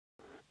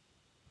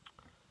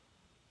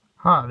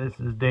Hi, this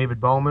is David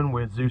Bowman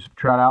with Zeus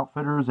Trout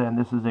Outfitters, and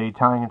this is a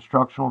tying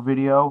instructional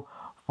video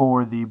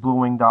for the blue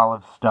winged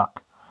olive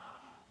stuck.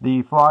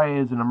 The fly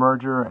is an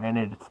emerger, and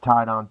it's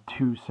tied on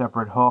two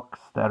separate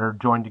hooks that are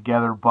joined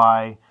together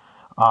by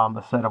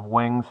a set of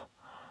wings.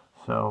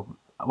 So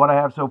what I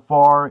have so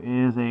far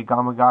is a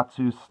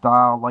Gamakatsu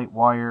style light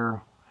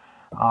wire,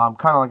 kind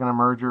of like an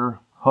emerger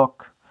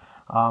hook.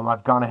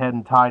 I've gone ahead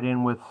and tied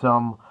in with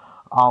some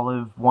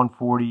olive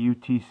 140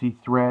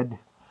 UTC thread.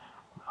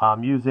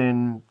 I'm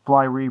using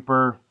Fly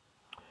Reaper,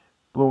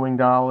 blue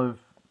winged olive,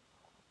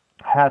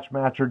 hatch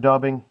matcher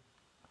dubbing.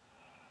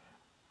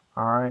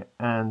 Alright,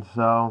 and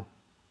so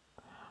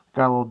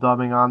got a little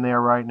dubbing on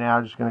there right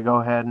now. Just going to go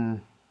ahead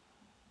and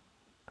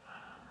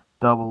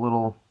dub a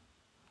little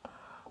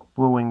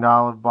blue winged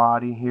olive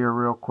body here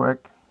real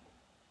quick.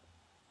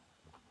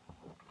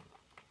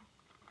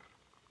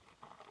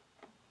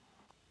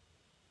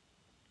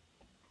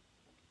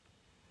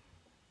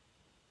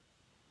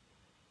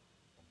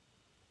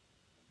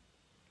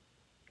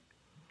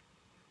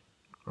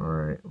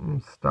 Alright,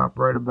 stop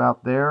right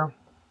about there.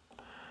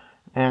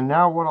 And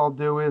now what I'll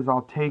do is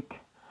I'll take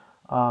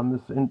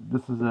this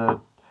is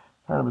a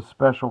kind of a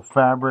special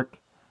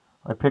fabric.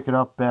 I pick it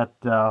up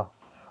at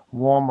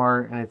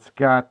Walmart, and it's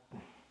got, you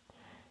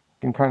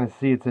can kind of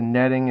see it's a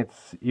netting.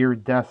 It's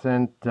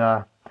iridescent.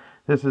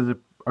 This is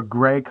a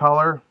gray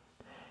color,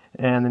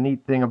 and the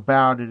neat thing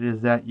about it is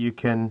that you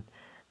can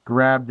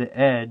grab the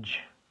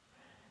edge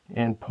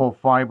and pull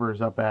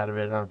fibers up out of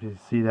it. I don't know if you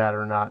see that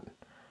or not.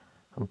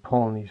 I'm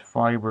pulling these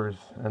fibers,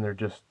 and they're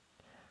just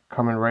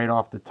coming right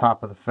off the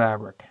top of the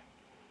fabric.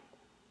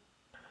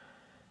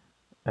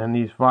 And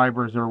these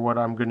fibers are what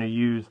I'm going to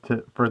use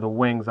for the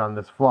wings on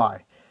this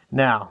fly.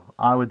 Now,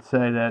 I would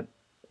say that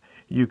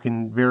you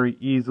can very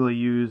easily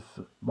use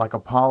like a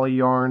poly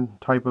yarn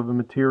type of a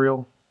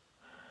material.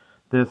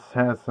 This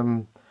has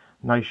some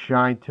nice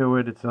shine to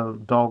it. It's a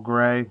dull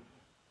gray,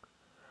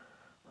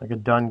 like a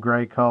dun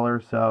gray color,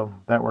 so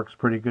that works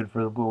pretty good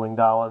for the blue winged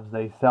olives.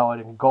 They sell it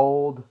in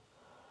gold,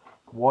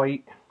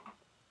 white,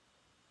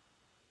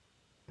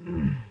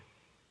 and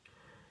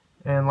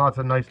lots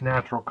of nice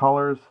natural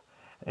colors.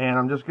 And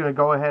I'm just going to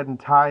go ahead and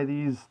tie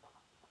these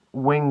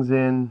wings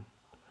in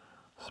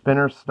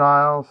spinner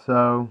style.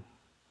 So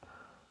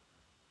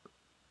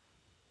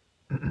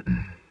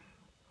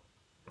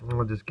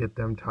I'll just get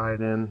them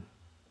tied in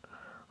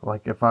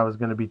like if I was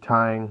going to be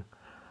tying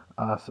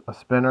a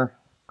spinner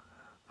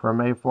for a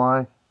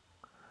mayfly.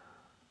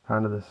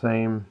 Kind of the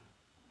same.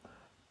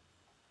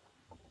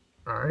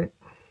 Alright,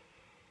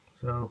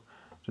 so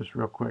just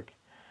real quick,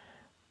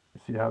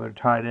 see how they're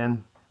tied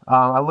in.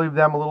 I leave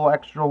them a little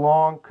extra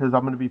long because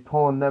I'm going to be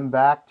pulling them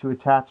back to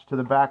attach to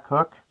the back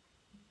hook.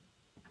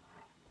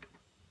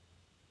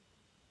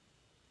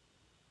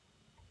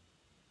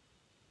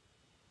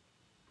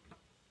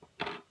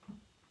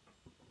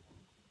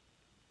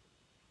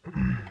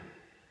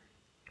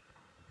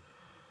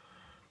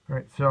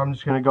 Alright, so I'm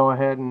just going to go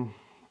ahead and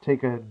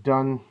take a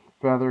dun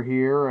feather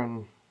here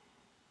and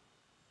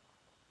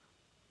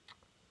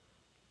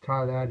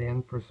tie that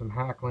in for some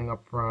hackling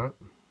up front.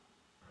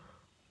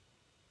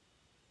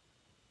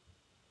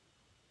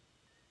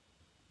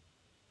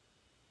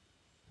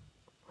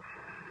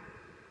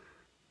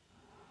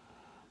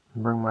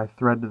 Bring my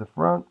thread to the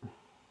front.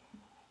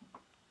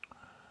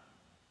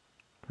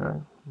 Okay,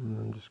 and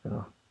I'm just going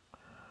to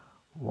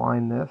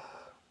wind this.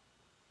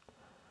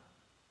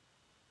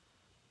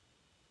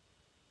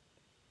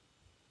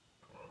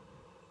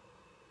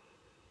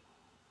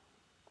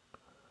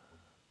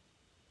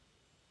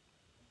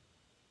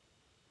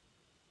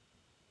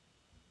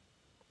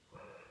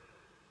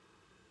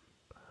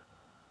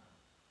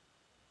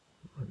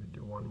 Let me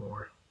do one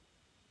more.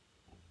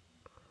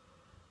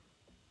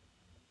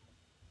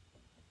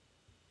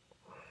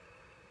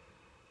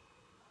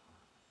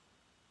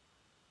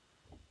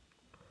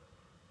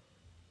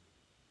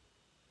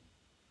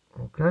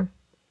 Okay,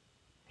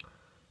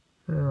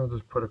 and I'll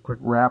just put a quick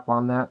wrap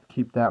on that,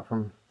 keep that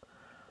from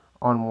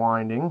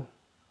unwinding.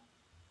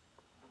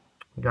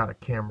 Got a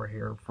camera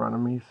here in front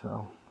of me,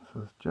 so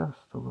this is just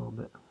a little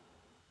bit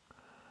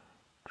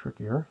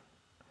trickier.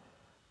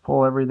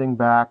 Pull everything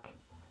back,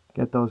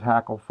 get those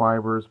hackle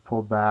fibers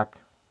pulled back.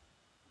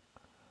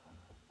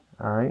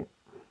 Alright,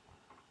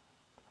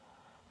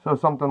 so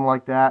something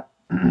like that.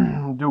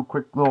 Do a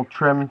quick little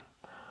trim.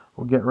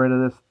 We'll get rid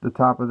of the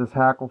top of this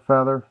hackle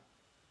feather,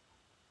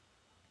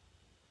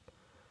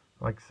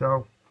 like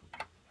so.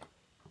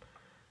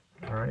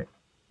 Alright,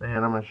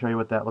 and I'm going to show you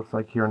what that looks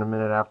like here in a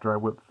minute after I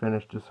whip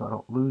finish, just so I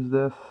don't lose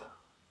this.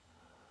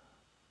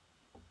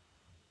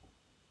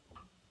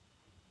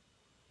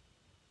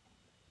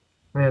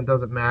 And it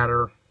doesn't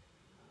matter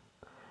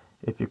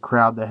if you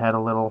crowd the head a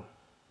little,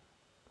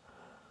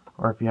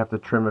 or if you have to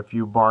trim a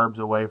few barbs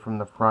away from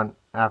the front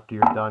after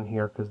you're done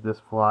here, because this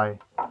fly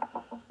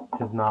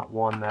is not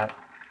one that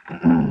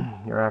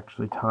you're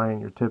actually tying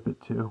your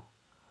tippet to.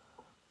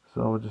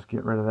 So we'll just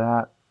get rid of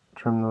that,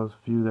 trim those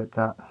few that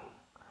got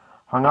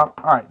hung up.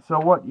 Alright, so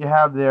what you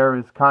have there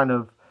is kind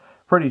of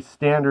pretty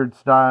standard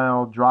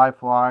style dry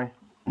fly.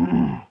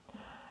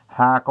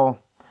 hackle,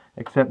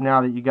 except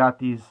now that you got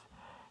these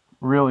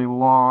really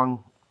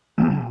long,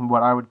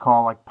 what I would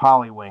call like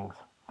poly wings.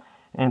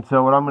 And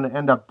so what I'm going to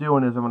end up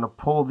doing is I'm going to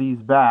pull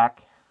these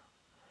back,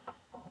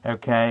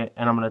 okay,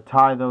 and I'm going to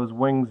tie those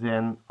wings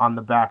in on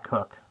the back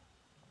hook.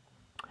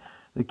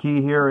 The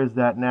key here is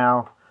that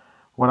now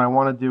what I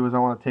want to do is I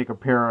want to take a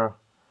pair of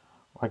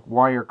like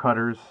wire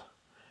cutters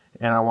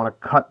and I want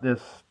to cut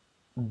this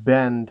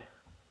bend,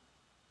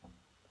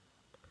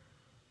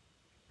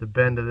 the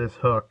bend of this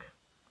hook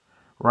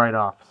right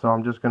off. So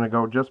I'm just going to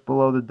go just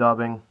below the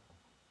dubbing,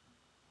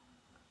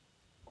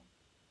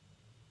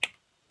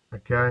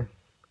 okay,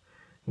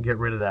 and get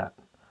rid of that.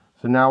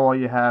 So now all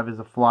you have is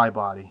a fly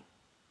body.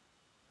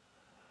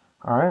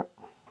 Alright.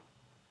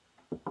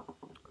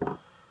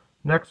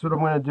 Next what I'm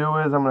going to do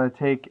is I'm going to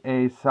take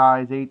a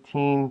size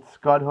 18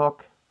 scud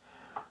hook.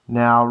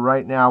 Now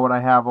right now what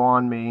I have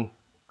on me,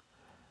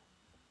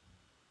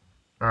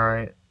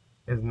 alright,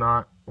 is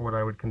not what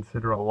I would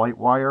consider a light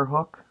wire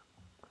hook.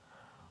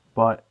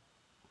 But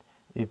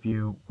if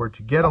you were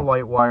to get a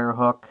light wire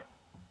hook,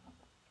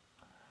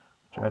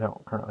 which I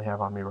don't currently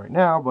have on me right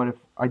now, but if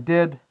I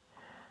did,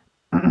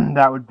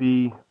 that would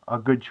be a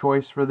good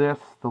choice for this.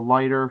 The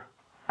lighter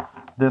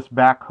this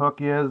back hook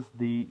is,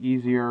 the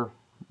easier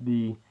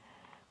the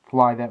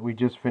fly that we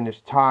just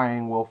finished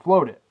tying will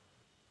float it.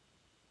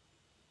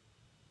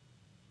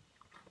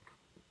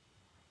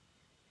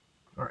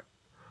 Alright,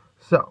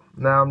 so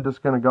now I'm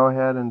just going to go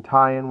ahead and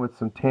tie in with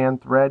some tan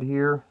thread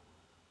here.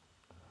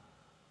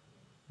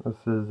 This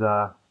is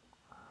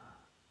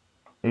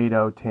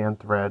 8/0 tan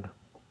thread.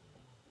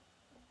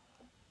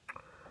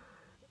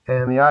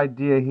 And the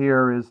idea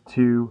here is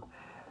to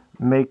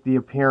make the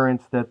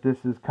appearance that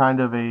this is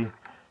kind of a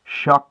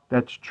shuck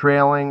that's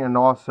trailing and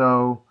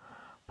also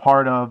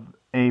part of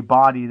a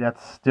body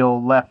that's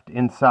still left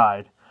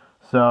inside.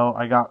 So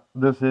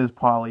this is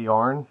poly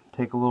yarn.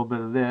 Take a little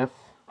bit of this,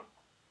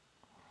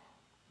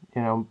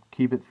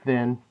 keep it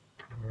thin.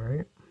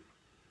 Alright.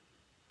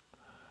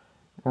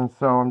 And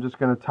so I'm just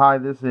going to tie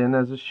this in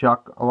as a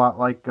shuck, a lot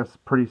like a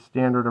pretty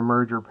standard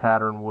emerger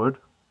pattern would.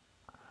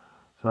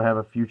 So I have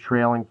a few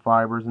trailing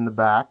fibers in the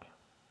back,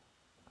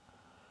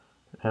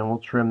 and we'll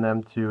trim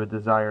them to a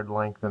desired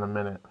length in a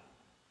minute.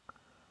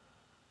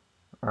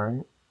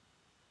 Alright,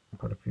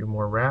 put a few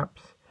more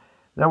wraps.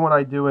 Then what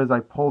I do is I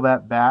pull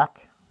that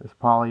back, this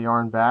poly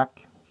yarn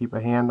back, keep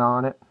a hand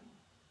on it.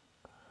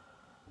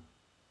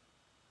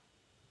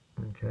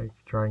 Okay,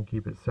 try and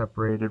keep it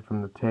separated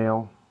from the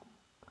tail.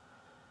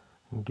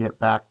 And get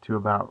back to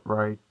about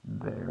right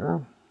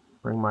there.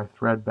 Bring my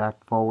thread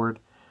back forward.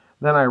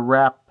 Then I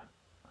wrap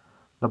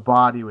the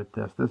body with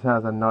this. This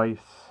has a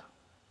nice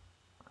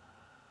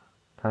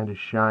kind of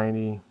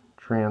shiny,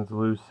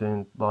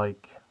 translucent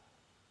like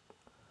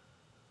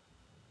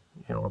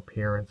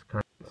appearance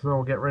kind of. So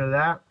we'll get rid of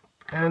that.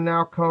 And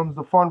now comes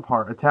the fun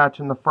part,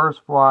 attaching the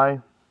first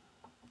fly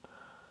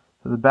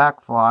to the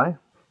back fly.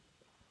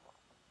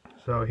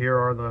 So here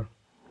are the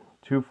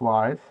two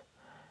flies.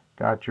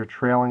 Got your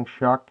trailing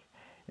shuck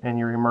and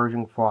your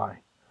emerging fly.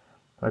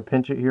 I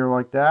pinch it here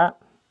like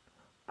that,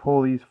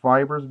 pull these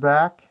fibers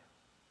back,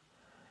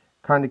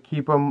 kind of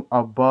keep them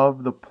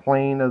above the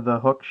plane of the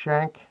hook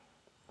shank,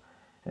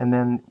 and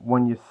then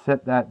when you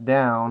set that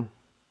down,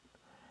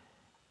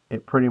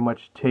 it pretty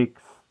much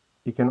takes,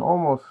 you can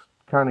almost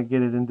kind of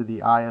get it into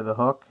the eye of the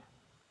hook.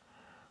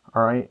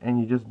 Alright, and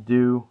you just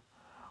do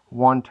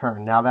one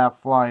turn. Now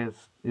that fly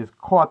is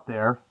caught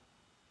there,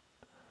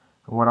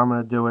 and what I'm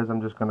going to do is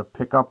I'm just going to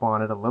pick up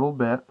on it a little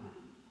bit.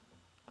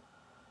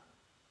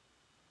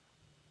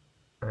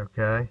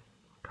 Okay,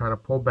 kind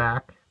of pull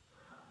back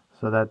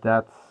so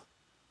that's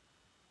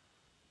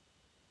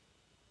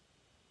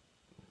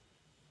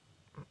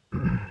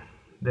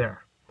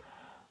there.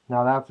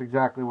 Now that's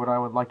exactly what I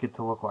would like it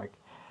to look like.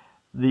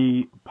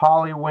 The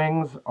poly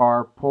wings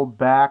are pulled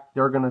back.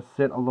 They're going to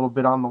sit a little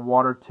bit on the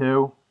water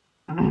too.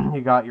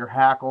 You got your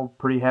hackle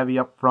pretty heavy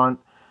up front.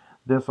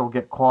 This will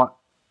get caught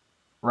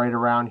right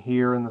around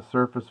here in the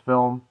surface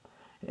film,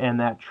 and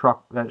that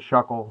shuck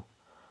will,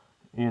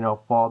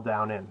 fall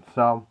down in.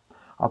 So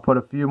I'll put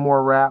a few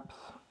more wraps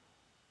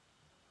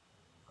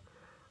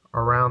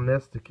around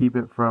this to keep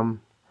it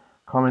from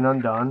coming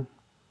undone.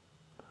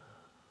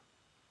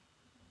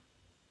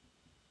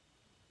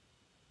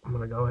 I'm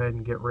going to go ahead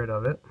and get rid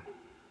of it,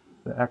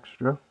 the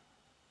extra.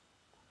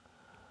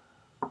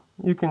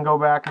 You can go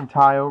back and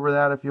tie over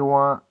that if you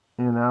want,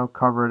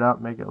 cover it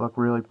up, make it look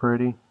really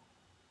pretty.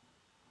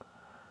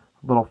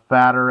 A little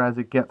fatter as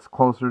it gets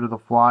closer to the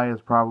fly is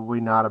probably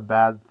not a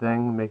bad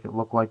thing. Make it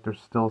look like there's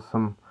still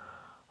some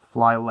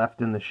fly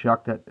left in the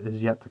shuck that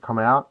is yet to come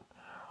out.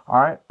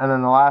 Alright, and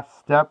then the last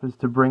step is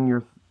to bring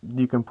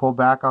you can pull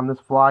back on this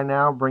fly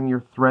now, bring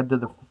your thread to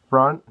the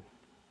front,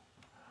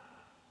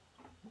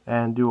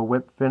 and do a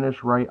whip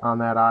finish right on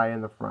that eye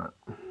in the front.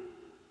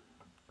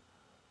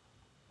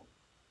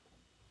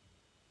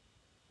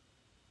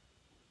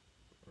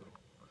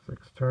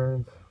 Six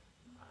turns.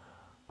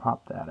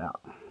 Pop that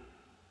out.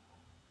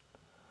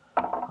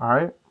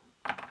 Alright,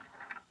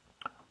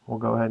 we'll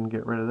go ahead and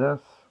get rid of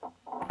this.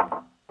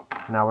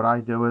 Now what I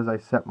do is I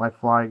set my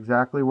fly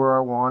exactly where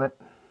I want it.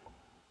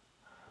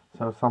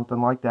 So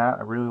something like that.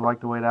 I really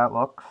like the way that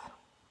looks.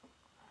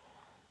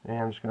 And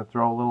I'm just going to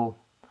throw a little,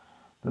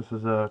 this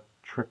is a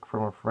trick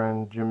from a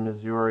friend, Jim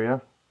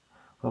Misuria.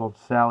 Little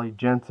Sally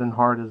Jensen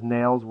hard as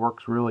nails,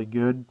 works really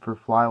good for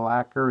fly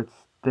lacquer. It's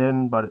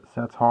thin, but it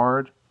sets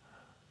hard.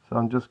 So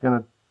I'm just going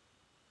to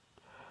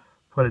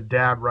put a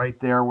dab right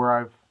there where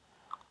I've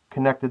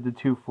connected the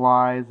two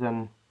flies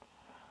and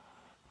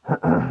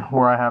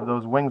where I have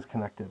those wings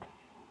connected.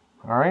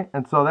 Alright,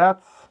 and so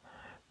that's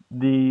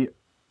the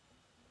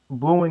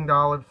blue-winged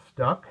olive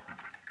stuck.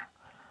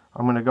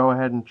 I'm going to go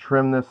ahead and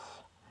trim this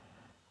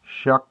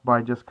shuck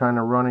by just kind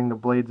of running the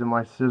blades of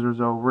my scissors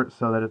over it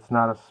so that it's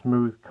not a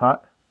smooth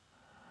cut.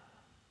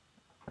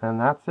 And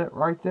that's it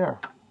right there.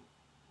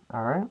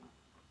 Alright.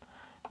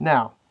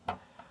 Now,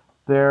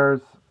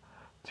 there's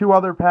two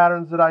other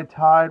patterns that I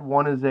tied.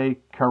 One is a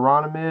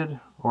chironomid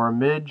or a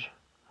midge.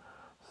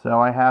 So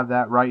I have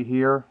that right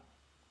here.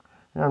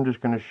 And I'm just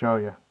going to show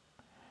you.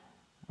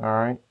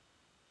 Alright.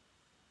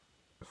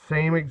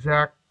 Same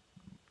exact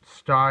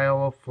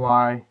style of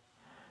fly.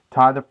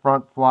 Tie the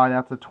front fly,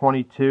 that's a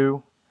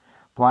 22.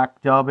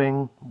 Black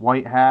dubbing,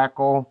 white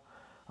hackle.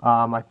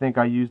 I think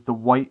I used the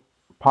white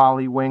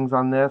poly wings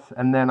on this,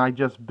 and then I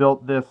just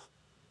built this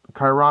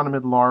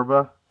chironomid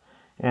larva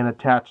and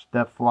attached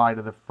that fly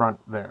to the front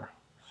there.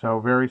 So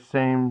very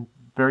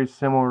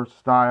similar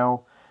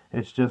style.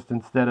 It's just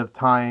instead of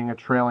tying a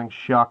trailing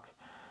shuck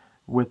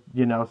with,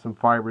 you know, some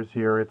fibers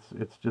here,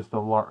 it's just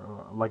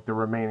like the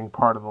remaining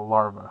part of the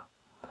larva.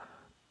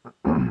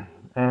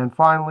 And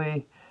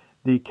finally,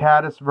 the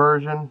caddis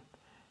version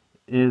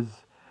is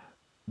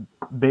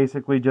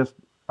basically just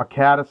a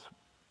caddis,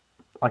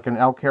 like an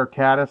elk hair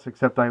caddis,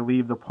 except I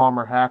leave the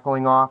palmar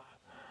hackling off.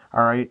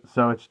 Alright,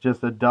 so it's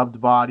just a dubbed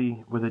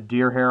body with a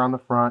deer hair on the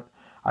front.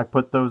 I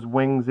put those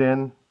wings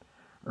in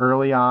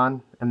early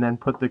on and then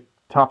put the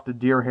tuft of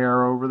deer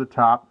hair over the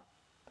top.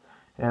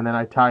 And then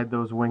I tied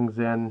those wings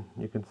in.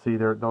 You can see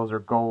those are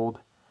gold.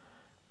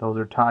 Those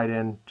are tied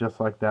in just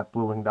like that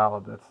blue-winged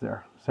olive that's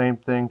there. Same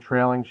thing,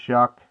 trailing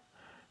shuck,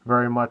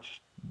 very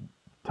much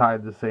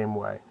tied the same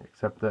way,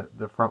 except that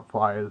the front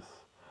fly is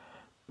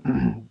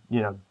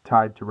you know,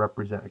 tied to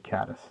represent a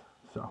caddis.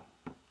 So,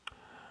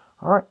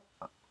 alright.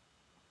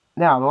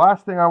 Now, the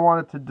last thing I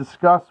wanted to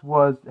discuss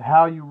was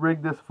how you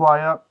rig this fly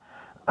up.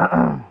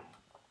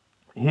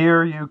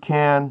 Here you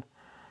can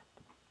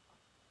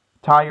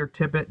tie your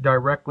tippet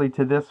directly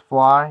to this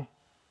fly,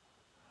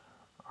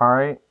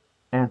 alright,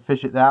 and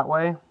fish it that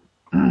way.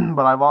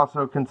 But I've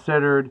also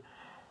considered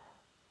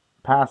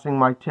passing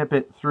my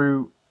tippet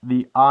through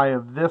the eye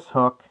of this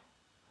hook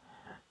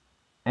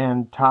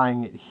and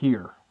tying it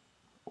here.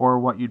 Or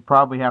what you'd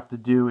probably have to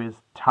do is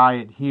tie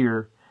it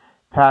here,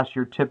 pass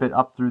your tippet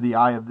up through the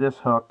eye of this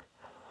hook,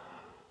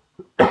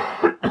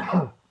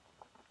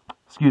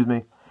 excuse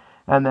me,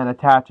 and then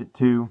attach it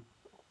to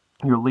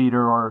your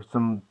leader or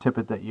some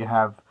tippet that you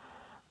have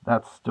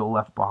that's still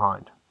left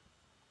behind.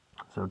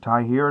 So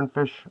tie here and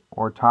fish,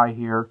 or tie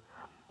here,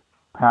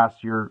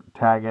 pass your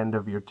tag end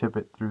of your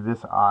tippet through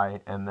this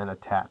eye, and then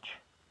attach.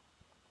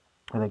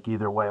 I think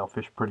either way will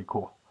fish pretty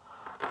cool.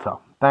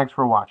 So, thanks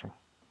for watching.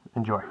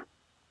 Enjoy.